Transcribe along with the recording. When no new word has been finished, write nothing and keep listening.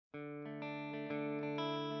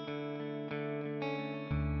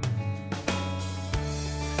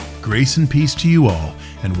Grace and peace to you all,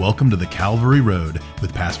 and welcome to the Calvary Road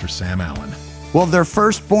with Pastor Sam Allen. Well, their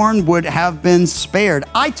firstborn would have been spared.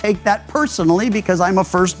 I take that personally because I'm a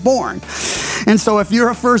firstborn. And so if you're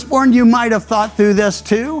a firstborn, you might have thought through this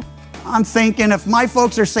too. I'm thinking if my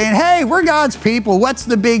folks are saying, hey, we're God's people, what's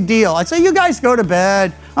the big deal? I'd say, you guys go to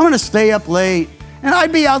bed. I'm going to stay up late. And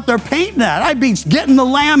I'd be out there painting that. I'd be getting the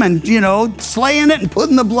lamb and, slaying it and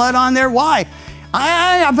putting the blood on there. Why?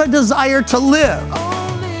 I have a desire to live.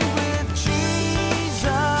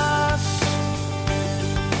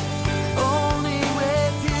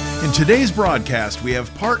 In today's broadcast, we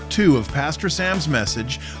have part 2 of Pastor Sam's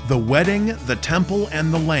message, The Wedding, the Temple,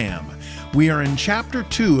 and the Lamb. We are in chapter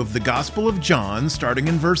 2 of the Gospel of John, starting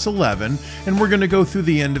in verse 11, and we're going to go through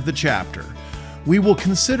the end of the chapter. We will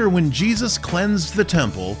consider when Jesus cleansed the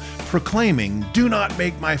temple, proclaiming, "Do not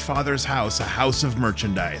make my Father's house a house of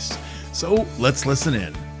merchandise." So let's listen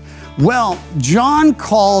in. Well, John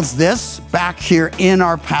calls this, back here in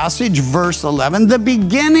our passage, verse 11, the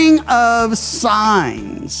beginning of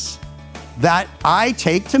signs. That I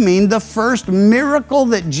take to mean the first miracle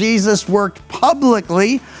that Jesus worked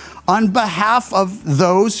publicly on behalf of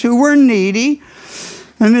those who were needy.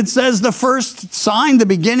 And it says the first sign, the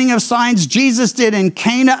beginning of signs, Jesus did in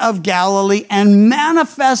Cana of Galilee and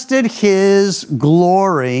manifested his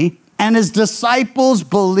glory, and his disciples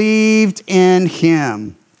believed in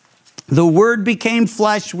him. The Word became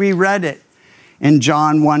flesh, we read it in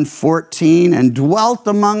John 1:14, and dwelt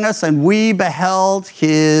among us, and we beheld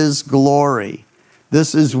his glory.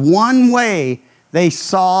 This is one way they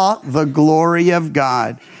saw the glory of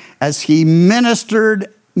God, as he ministered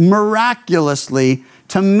miraculously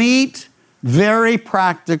to meet very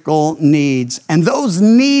practical needs. And those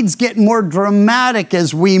needs get more dramatic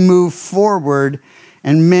as we move forward,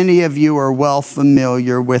 and many of you are well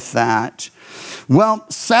familiar with that. Well,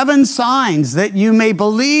 7 signs that you may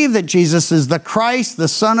believe that Jesus is the Christ, the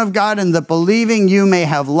Son of God, and that believing you may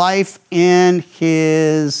have life in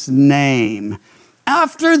his name.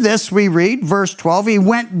 After this, we read, verse 12, he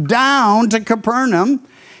went down to Capernaum,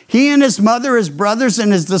 he and his mother, his brothers,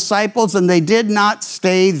 and his disciples, and they did not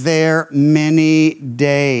stay there many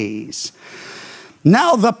days.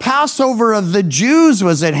 Now the Passover of the Jews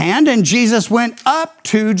was at hand, and Jesus went up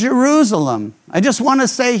to Jerusalem. I just want to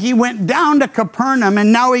say he went down to Capernaum,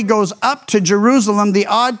 and now he goes up to Jerusalem. The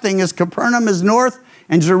odd thing is Capernaum is north,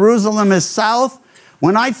 and Jerusalem is south.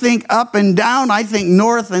 When I think up and down, I think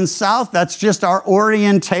north and south. That's just our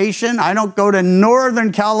orientation. I don't go to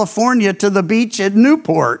Northern California to the beach at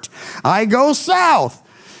Newport. I go south.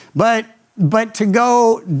 But to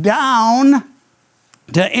go down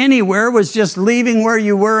to anywhere was just leaving where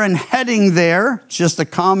you were and heading there. It's just a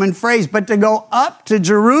common phrase. But to go up to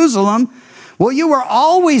Jerusalem, well, you were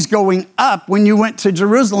always going up when you went to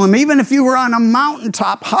Jerusalem. Even if you were on a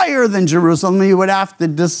mountaintop higher than Jerusalem, you would have to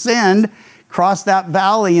descend, cross that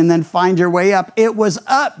valley, and then find your way up. It was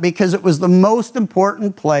up because it was the most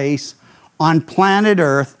important place on planet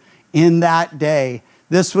Earth in that day.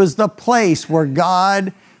 This was the place where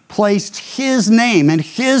God placed his name and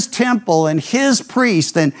his temple and his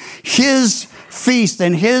priest and his feast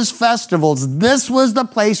and his festivals. This was the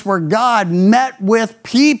place where God met with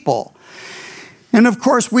people. And of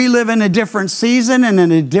course, we live in a different season and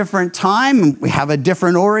in a different time. We have a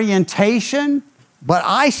different orientation, but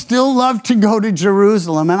I still love to go to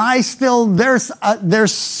Jerusalem. And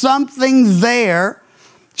there's something there.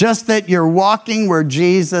 Just that you're walking where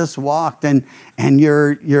Jesus walked, and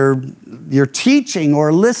you're teaching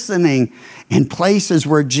or listening in places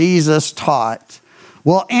where Jesus taught.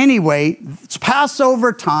 Well, anyway, it's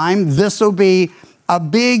Passover time. This will be a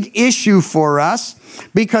big issue for us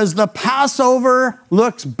because the Passover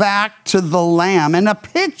looks back to the Lamb, and a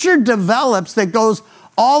picture develops that goes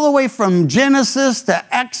all the way from Genesis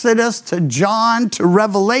to Exodus to John to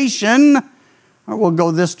Revelation. Or we'll go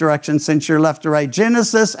this direction since you're left to right.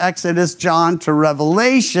 Genesis, Exodus, John to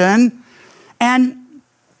Revelation. And,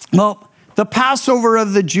 well, the Passover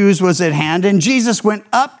of the Jews was at hand, and Jesus went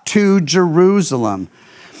up to Jerusalem.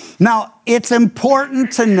 Now, it's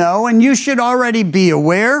important to know, and you should already be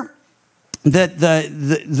aware, that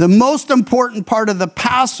the most important part of the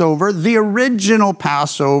Passover, the original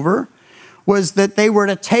Passover, was that they were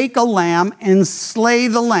to take a lamb and slay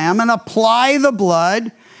the lamb and apply the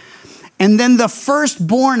blood. And then the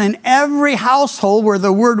firstborn in every household where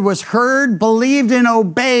the word was heard, believed, and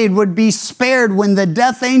obeyed would be spared when the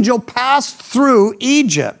death angel passed through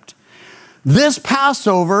Egypt. This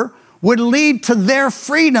Passover would lead to their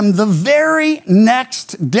freedom the very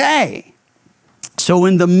next day. So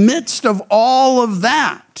in the midst of all of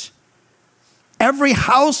that, every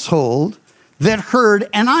household that heard,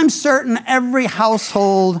 and I'm certain every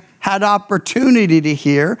household had opportunity to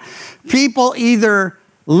hear. People either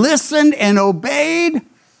listened and obeyed,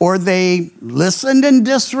 or they listened and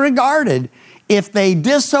disregarded. If they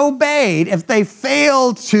disobeyed, if they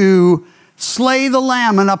failed to slay the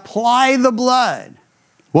lamb and apply the blood,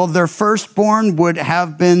 well, their firstborn would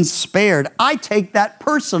have been spared. I take that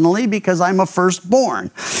personally because I'm a firstborn.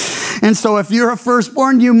 And so if you're a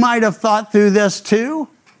firstborn, you might have thought through this too.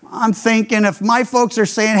 I'm thinking if my folks are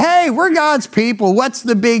saying, hey, we're God's people, what's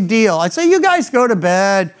the big deal? I'd say, you guys go to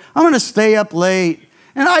bed. I'm going to stay up late.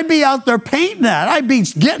 And I'd be out there painting that. I'd be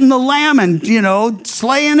getting the lamb and,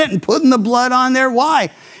 slaying it and putting the blood on there.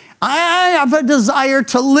 Why? I have a desire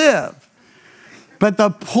to live. But the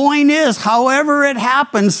point is, however it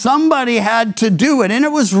happened, somebody had to do it. And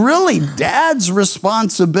it was really Dad's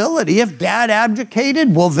responsibility. If Dad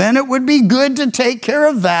abdicated, well, then it would be good to take care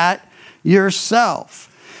of that yourself.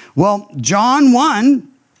 Well, John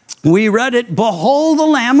 1, we read it, behold the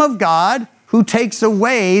Lamb of God who takes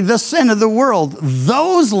away the sin of the world.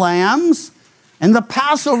 Those lambs, and the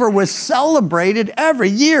Passover was celebrated every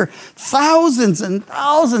year. Thousands and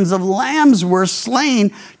thousands of lambs were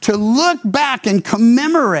slain to look back and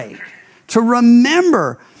commemorate, to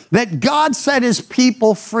remember that God set his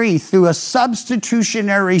people free through a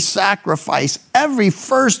substitutionary sacrifice. Every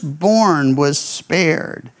firstborn was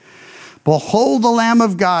spared. Behold the Lamb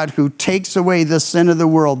of God who takes away the sin of the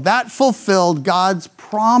world. That fulfilled God's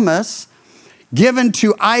promise given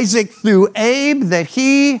to Isaac through Abe that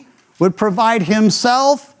he would provide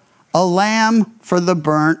himself a lamb for the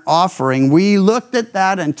burnt offering. We looked at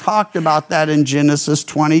that and talked about that in Genesis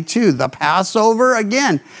 22. The Passover,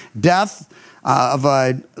 again, death of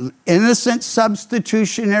an innocent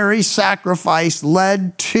substitutionary sacrifice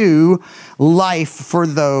led to life for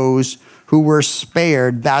those who were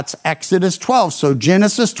spared. That's Exodus 12. So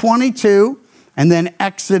Genesis 22 and then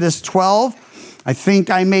Exodus 12. I think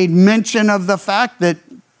I made mention of the fact that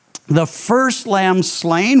the first lamb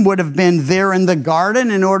slain would have been there in the garden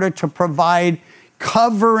in order to provide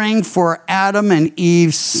covering for Adam and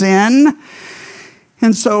Eve's sin.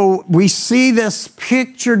 And so we see this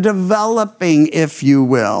picture developing, if you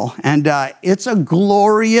will. And it's a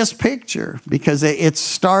glorious picture because it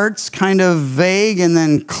starts kind of vague and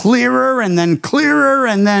then clearer and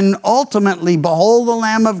then ultimately, behold the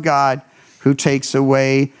Lamb of God who takes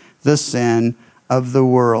away the sin of the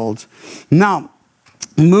world. Now,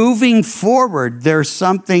 moving forward, there's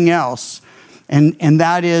something else, and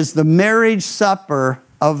that is the marriage supper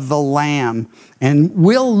of the Lamb. And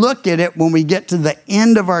we'll look at it when we get to the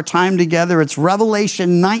end of our time together. It's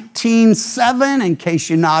Revelation 19:7, in case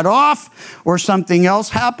you're not off or something else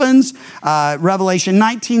happens. Revelation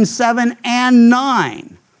 19:7 and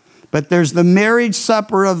 9. But there's the marriage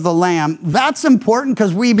supper of the Lamb. That's important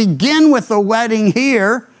because we begin with the wedding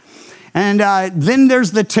here. And then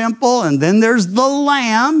there's the temple, and then there's the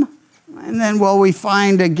Lamb. And then, we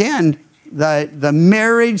find again the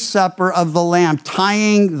marriage supper of the Lamb,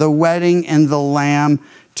 tying the wedding and the Lamb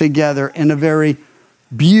together in a very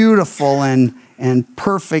beautiful and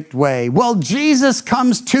perfect way. Well, Jesus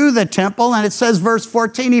comes to the temple, and it says, verse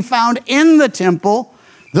 14, he found in the temple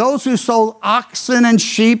those who sold oxen and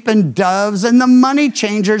sheep and doves and the money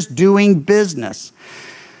changers doing business.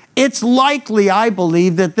 It's likely, I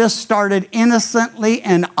believe, that this started innocently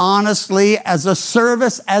and honestly as a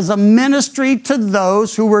service, as a ministry to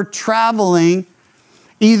those who were traveling,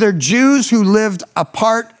 either Jews who lived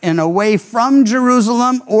apart and away from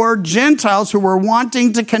Jerusalem or Gentiles who were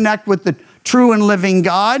wanting to connect with the true and living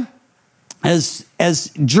God, as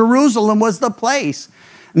Jerusalem was the place.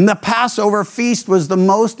 And the Passover feast was the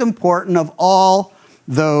most important of all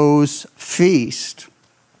those feasts.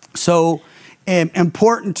 So,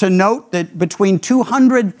 important to note that between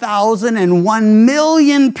 200,000 and 1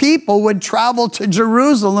 million people would travel to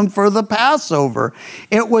Jerusalem for the Passover.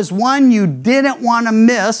 It was one you didn't want to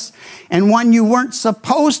miss and one you weren't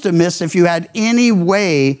supposed to miss if you had any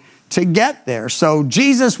way to get there. So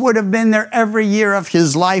Jesus would have been there every year of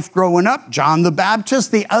his life growing up. John the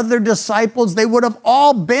Baptist, the other disciples, they would have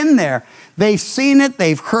all been there. They've seen it,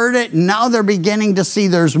 they've heard it, and now they're beginning to see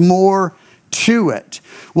there's more to it.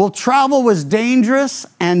 Well, travel was dangerous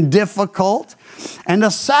and difficult, and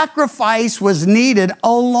a sacrifice was needed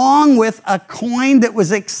along with a coin that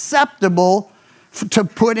was acceptable to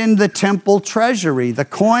put in the temple treasury. The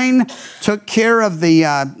coin took care of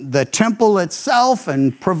the temple itself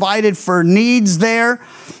and provided for needs there.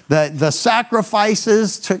 The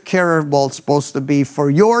sacrifices took care of, it's supposed to be for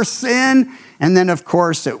your sin, and then of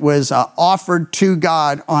course it was offered to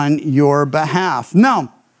God on your behalf.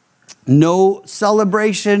 Now, no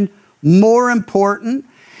celebration more important.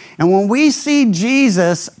 And when we see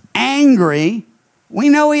Jesus angry we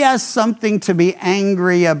know he has something to be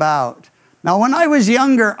angry about. Now, when I was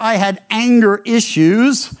younger, I had anger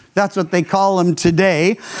issues. That's what they call them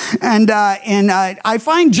today. And I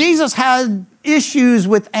find Jesus had issues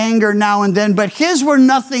with anger now and then, but his were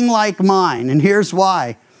nothing like mine. And here's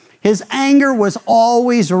why. His anger was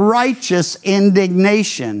always righteous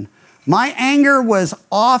indignation. My anger was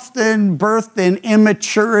often birthed in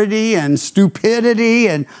immaturity and stupidity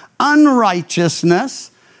and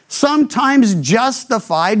unrighteousness, sometimes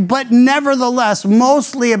justified, but nevertheless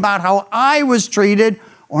mostly about how I was treated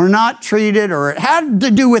or not treated, or it had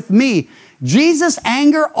to do with me. Jesus'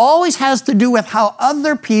 anger always has to do with how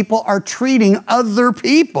other people are treating other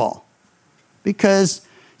people. Because,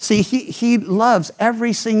 see, he loves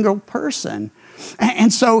every single person.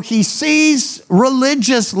 And so he sees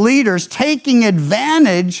religious leaders taking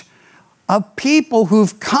advantage of people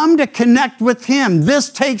who've come to connect with him. This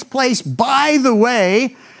takes place, by the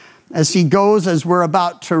way, as he goes, as we're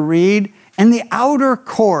about to read, in the outer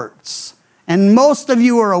courts. And most of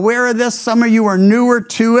you are aware of this. Some of you are newer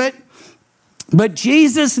to it. But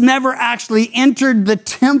Jesus never actually entered the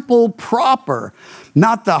temple proper.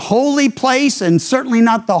 Not the holy place, and certainly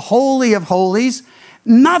not the Holy of Holies.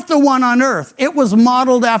 Not the one on earth. It was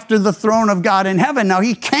modeled after the throne of God in heaven. Now,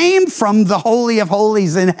 he came from the Holy of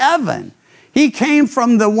Holies in heaven. He came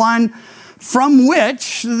from the one from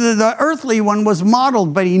which the earthly one was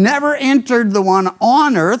modeled, but he never entered the one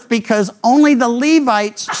on earth because only the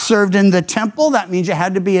Levites served in the temple. That means you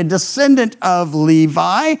had to be a descendant of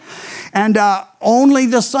Levi. And only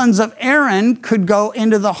the sons of Aaron could go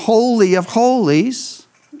into the Holy of Holies.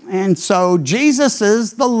 And so Jesus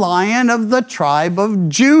is the Lion of the tribe of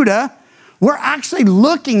Judah. We're actually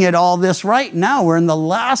looking at all this right now. We're in the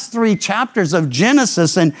last 3 chapters of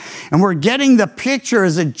Genesis, and we're getting the picture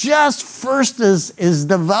as it just first is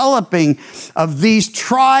developing of these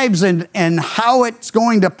tribes and how it's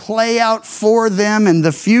going to play out for them in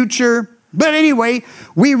the future. But anyway,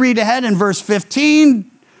 we read ahead in verse 15.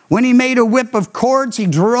 When he made a whip of cords, he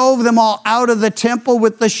drove them all out of the temple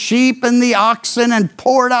with the sheep and the oxen and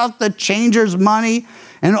poured out the changers' money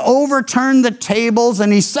and overturned the tables.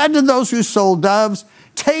 And he said to those who sold doves,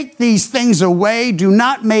 "Take these things away. Do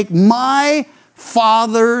not make my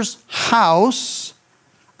Father's house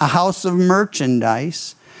a house of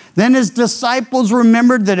merchandise." Then his disciples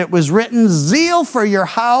remembered that it was written, "Zeal for your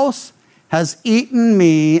house has eaten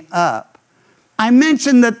me up." I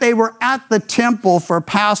mentioned that they were at the temple for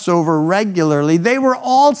Passover regularly. They were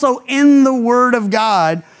also in the Word of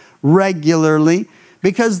God regularly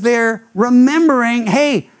because they're remembering,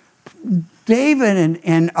 hey, David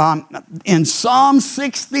in Psalm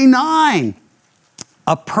 69,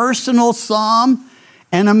 a personal psalm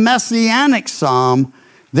and a messianic psalm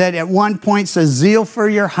that at one point says, "Zeal for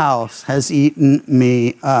your house has eaten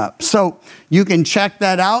me up." So you can check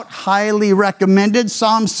that out. Highly recommended.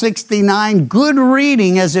 Psalm 69, good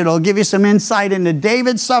reading, as it'll give you some insight into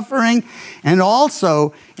David's suffering and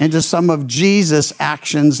also into some of Jesus'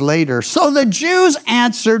 actions later. So the Jews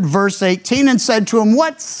answered, verse 18, and said to him,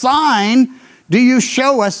 "What sign do you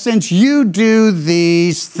show us since you do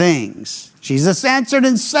these things?" Jesus answered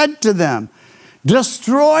and said to them,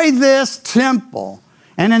 "Destroy this temple,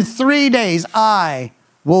 and in 3 days I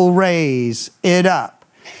will raise it up."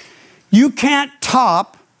 You can't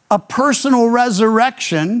top a personal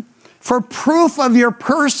resurrection for proof of your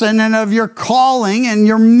person and of your calling and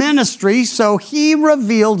your ministry. So he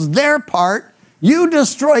reveals their part. You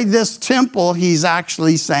destroy this temple, he's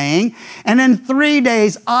actually saying, and in 3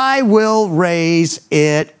 days I will raise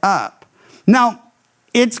it up. Now,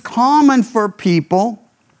 it's common for people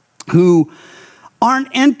who aren't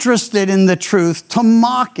interested in the truth to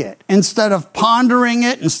mock it. Instead of pondering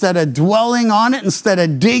it, instead of dwelling on it, instead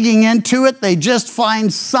of digging into it, they just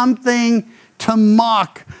find something to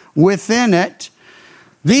mock within it.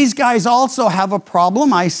 These guys also have a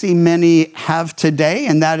problem I see many have today,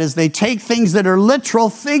 and that is they take things that are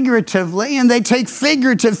literal figuratively, and they take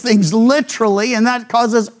figurative things literally, and that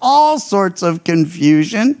causes all sorts of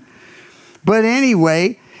confusion. But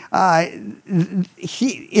anyway,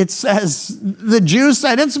 it says, the Jews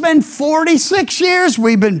said, "It's been 46 years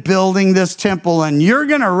we've been building this temple, and you're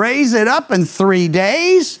going to raise it up in 3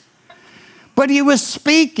 days?" But he was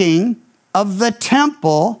speaking of the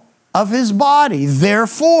temple of his body.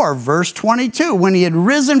 Therefore, verse 22, when he had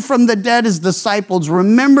risen from the dead, his disciples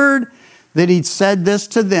remembered that he'd said this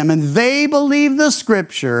to them, and they believed the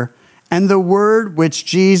scripture and the word which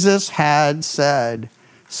Jesus had said.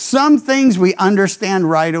 Some things we understand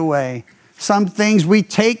right away. Some things we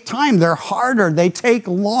take time. They're harder. They take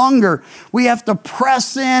longer. We have to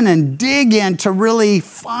press in and dig in to really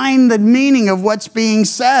find the meaning of what's being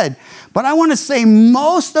said. But I want to say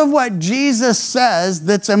most of what Jesus says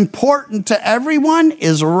that's important to everyone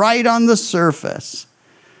is right on the surface.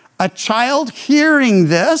 A child hearing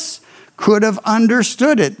this could have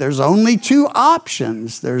understood it. There's only two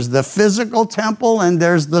options. There's the physical temple and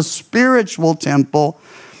there's the spiritual temple.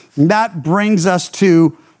 And that brings us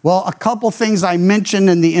to, well, a couple things I mentioned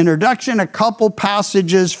in the introduction, a couple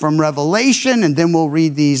passages from Revelation, and then we'll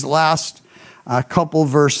read these last couple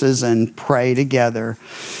verses and pray together.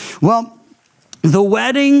 Well, the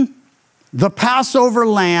wedding, the Passover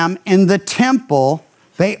lamb, and the temple,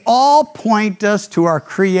 they all point us to our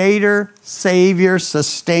Creator, Savior,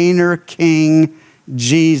 Sustainer, King,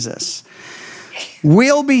 Jesus.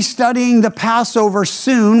 We'll be studying the Passover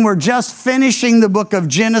soon. We're just finishing the book of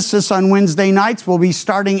Genesis on Wednesday nights. We'll be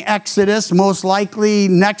starting Exodus most likely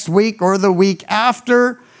next week or the week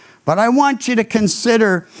after. But I want you to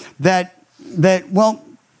consider that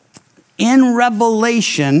in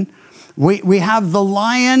Revelation, we have the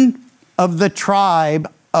Lion of the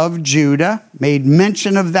tribe of Judah, made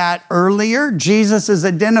mention of that earlier. Jesus is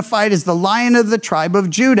identified as the Lion of the tribe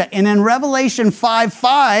of Judah. And in Revelation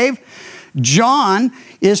 5:5, John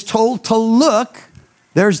is told to look.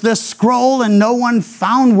 There's this scroll and no one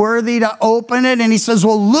found worthy to open it. And he says,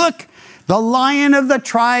 well, look, the Lion of the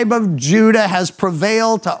tribe of Judah has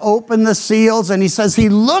prevailed to open the seals. And he says he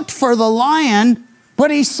looked for the lion,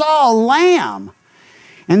 but he saw a lamb.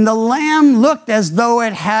 And the lamb looked as though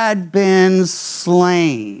it had been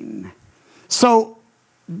slain. So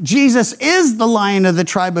Jesus is the Lion of the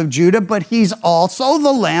tribe of Judah, but he's also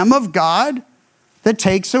the Lamb of God that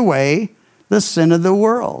takes away the sin of the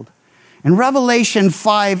world. In Revelation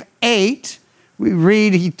 5:8, we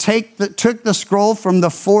read, he took the scroll from the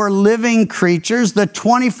 4 living creatures. The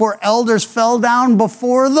 24 elders fell down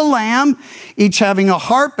before the Lamb, each having a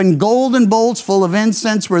harp and golden bowls full of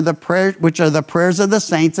incense, which are the prayers of the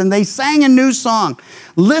saints. And they sang a new song.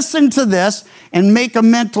 Listen to this and make a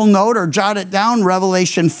mental note or jot it down.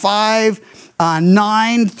 Revelation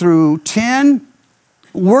 5:9 through 10.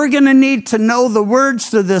 We're going to need to know the words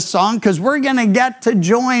to this song because we're going to get to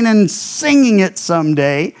join in singing it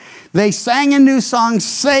someday. They sang a new song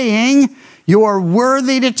saying, you are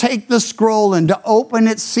worthy to take the scroll and to open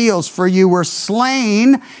its seals, for you were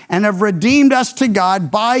slain and have redeemed us to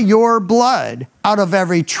God by your blood out of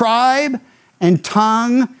every tribe and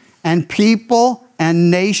tongue and people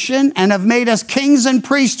and nation, and have made us kings and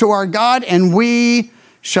priests to our God, and we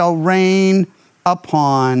shall reign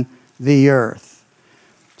upon the earth.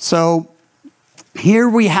 So here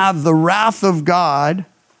we have the wrath of God.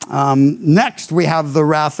 Next, we have the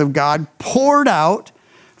wrath of God poured out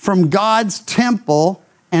from God's temple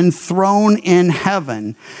and throne in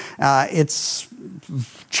heaven. It's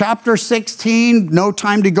chapter 16, no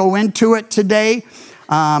time to go into it today.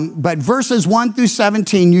 But verses 1 through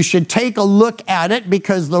 17, you should take a look at it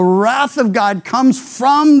because the wrath of God comes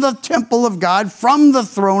from the temple of God, from the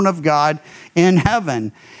throne of God in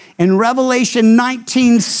heaven. In Revelation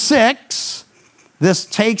 19:6, this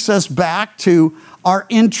takes us back to our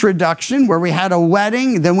introduction where we had a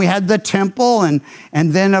wedding, then we had the temple, and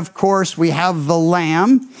then, of course, we have the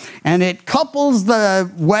Lamb. And it couples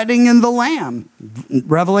the wedding and the Lamb.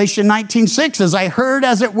 Revelation 19:6, as I heard,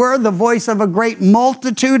 as it were, the voice of a great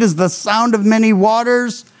multitude as the sound of many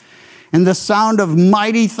waters and the sound of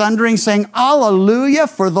mighty thundering, saying, Alleluia,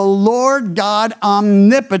 for the Lord God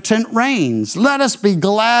omnipotent reigns. Let us be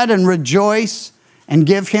glad and rejoice and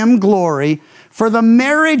give him glory. For the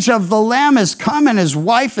marriage of the Lamb is come, and his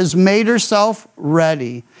wife has made herself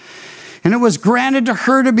ready. And it was granted to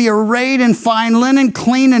her to be arrayed in fine linen,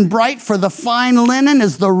 clean and bright, for the fine linen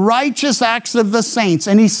is the righteous acts of the saints.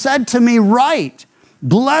 And he said to me, write,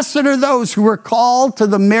 blessed are those who are called to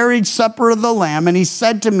the marriage supper of the Lamb. And he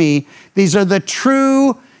said to me, these are the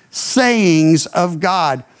true sayings of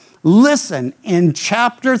God. Listen, in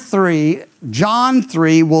chapter 3, John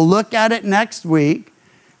 3, we'll look at it next week.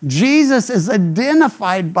 Jesus is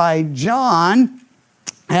identified by John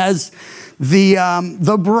as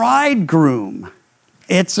the bridegroom.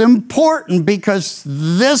 It's important because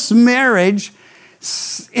this marriage,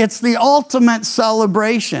 it's the ultimate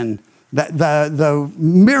celebration. The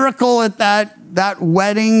miracle at that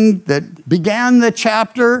wedding that began the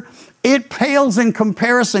chapter, it pales in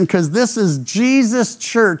comparison because this is Jesus'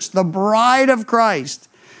 church, the bride of Christ.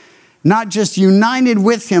 Not just united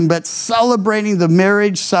with him, but celebrating the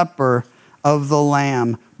marriage supper of the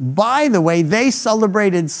Lamb. By the way, they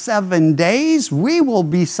celebrated 7 days. We will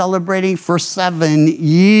be celebrating for 7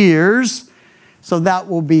 years So that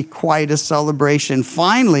will be quite a celebration.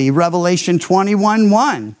 Finally, Revelation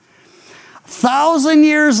 21:1. 1,000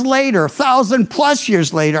 years later, 1,000 plus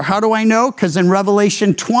years later, how do I know? Because in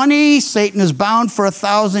Revelation 20, Satan is bound for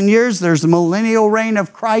 1,000 years. There's the millennial reign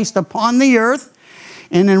of Christ upon the earth.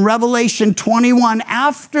 And in Revelation 21,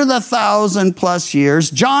 after the 1,000 plus years,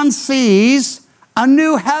 John sees a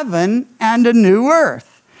new heaven and a new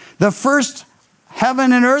earth. The first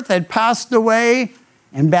heaven and earth had passed away.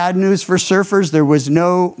 And bad news for surfers, there was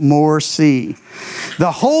no more sea.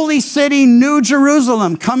 The holy city, New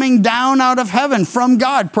Jerusalem, coming down out of heaven from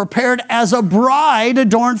God, prepared as a bride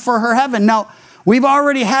adorned for her heaven. Now, we've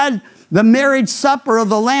already had the marriage supper of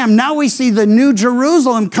the Lamb. Now we see the New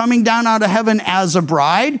Jerusalem coming down out of heaven as a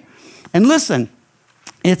bride. And listen,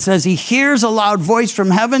 it says, he hears a loud voice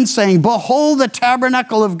from heaven saying, behold, the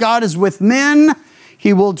tabernacle of God is with men.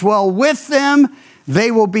 He will dwell with them.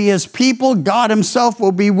 They will be his people. God himself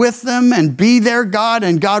will be with them and be their God,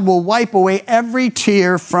 and God will wipe away every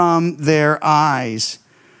tear from their eyes.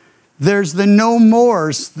 There's the no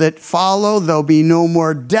mores that follow. There'll be no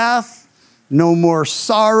more death, no more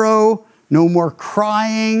sorrow, no more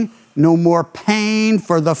crying, no more pain,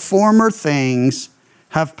 for the former things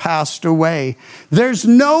have passed away. There's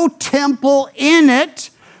no temple in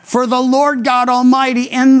it, for the Lord God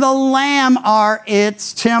Almighty and the Lamb are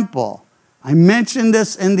its temple. I mentioned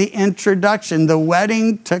this in the introduction. The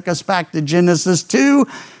wedding took us back to Genesis 2,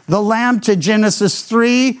 the Lamb to Genesis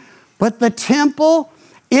 3, but the temple,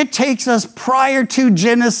 it takes us prior to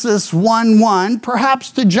Genesis 1:1, perhaps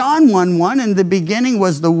to John 1:1. In the beginning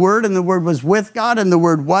was the Word, and the Word was with God, and the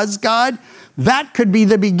Word was God. That could be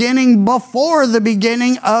the beginning before the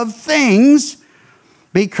beginning of things,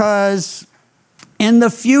 because in the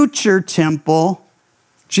future temple,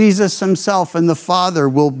 Jesus himself and the Father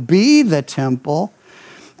will be the temple.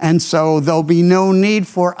 And so there'll be no need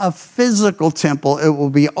for a physical temple. It will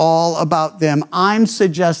be all about them. I'm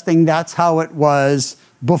suggesting that's how it was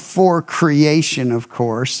before creation, of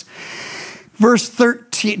course. Verse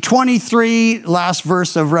 23, last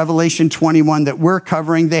verse of Revelation 21 that we're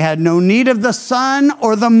covering, they had no need of the sun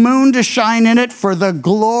or the moon to shine in it, for the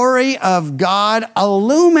glory of God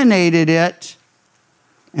illuminated it,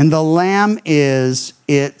 and the Lamb is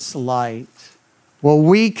its light. Well,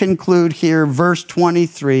 we conclude here, verse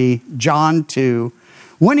 23, John 2.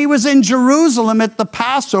 When he was in Jerusalem at the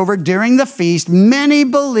Passover during the feast, many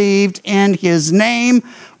believed in his name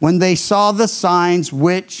when they saw the signs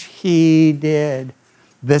which he did.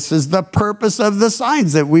 This is the purpose of the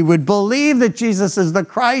signs, that we would believe that Jesus is the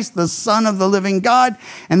Christ, the Son of the living God,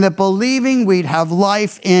 and that believing we'd have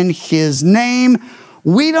life in his name.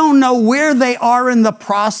 We don't know where they are in the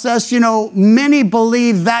process. You know, many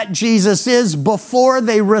believe that Jesus is before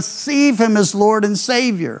they receive him as Lord and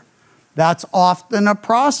Savior. That's often a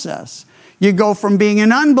process. You go from being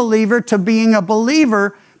an unbeliever to being a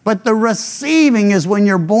believer, but the receiving is when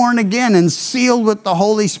you're born again and sealed with the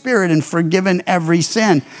Holy Spirit and forgiven every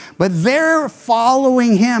sin. But they're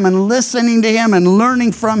following him and listening to him and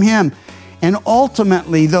learning from him. And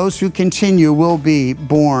ultimately, those who continue will be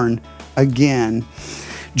born again.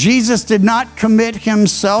 Jesus did not commit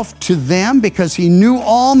himself to them because he knew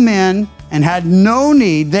all men and had no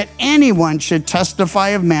need that anyone should testify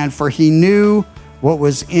of man, for he knew what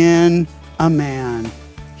was in a man.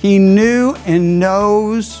 He knew and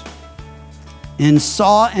knows and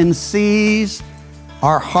saw and sees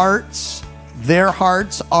our hearts, their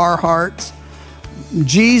hearts, our hearts.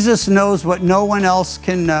 Jesus knows what no one else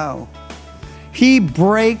can know. He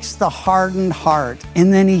breaks the hardened heart,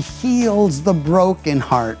 and then he heals the broken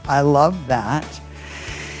heart. I love that.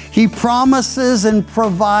 He promises and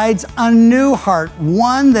provides a new heart,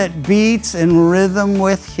 one that beats in rhythm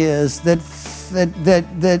with his, that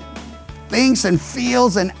thinks and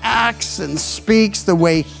feels and acts and speaks the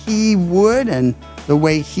way he would and the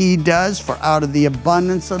way he does, for out of the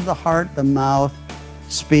abundance of the heart, the mouth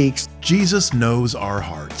speaks. Jesus knows our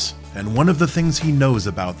hearts. And one of the things he knows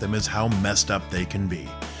about them is how messed up they can be.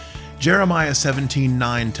 Jeremiah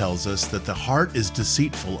 17:9 tells us that the heart is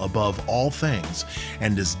deceitful above all things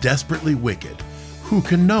and is desperately wicked. Who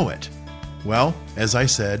can know it? Well, as I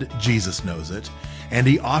said, Jesus knows it, and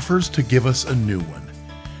he offers to give us a new one.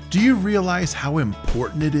 Do you realize how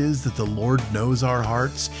important it is that the Lord knows our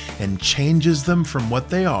hearts and changes them from what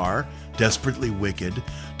they are, desperately wicked,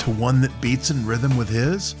 to one that beats in rhythm with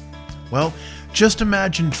his? Well, just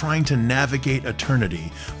imagine trying to navigate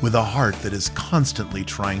eternity with a heart that is constantly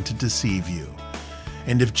trying to deceive you.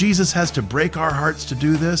 And if Jesus has to break our hearts to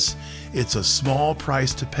do this, it's a small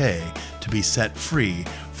price to pay to be set free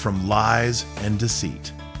from lies and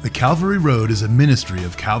deceit. The Calvary Road is a ministry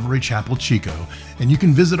of Calvary Chapel Chico, and you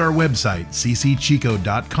can visit our website,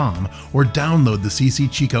 ccchico.com, or download the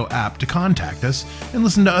CC Chico app to contact us and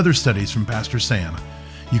listen to other studies from Pastor Sam.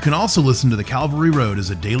 You can also listen to The Calvary Road as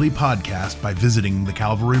a daily podcast by visiting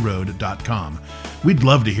thecalvaryroad.com. We'd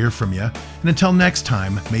love to hear from you, and until next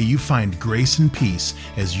time, may you find grace and peace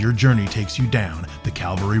as your journey takes you down the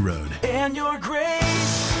Calvary Road. And your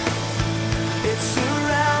grace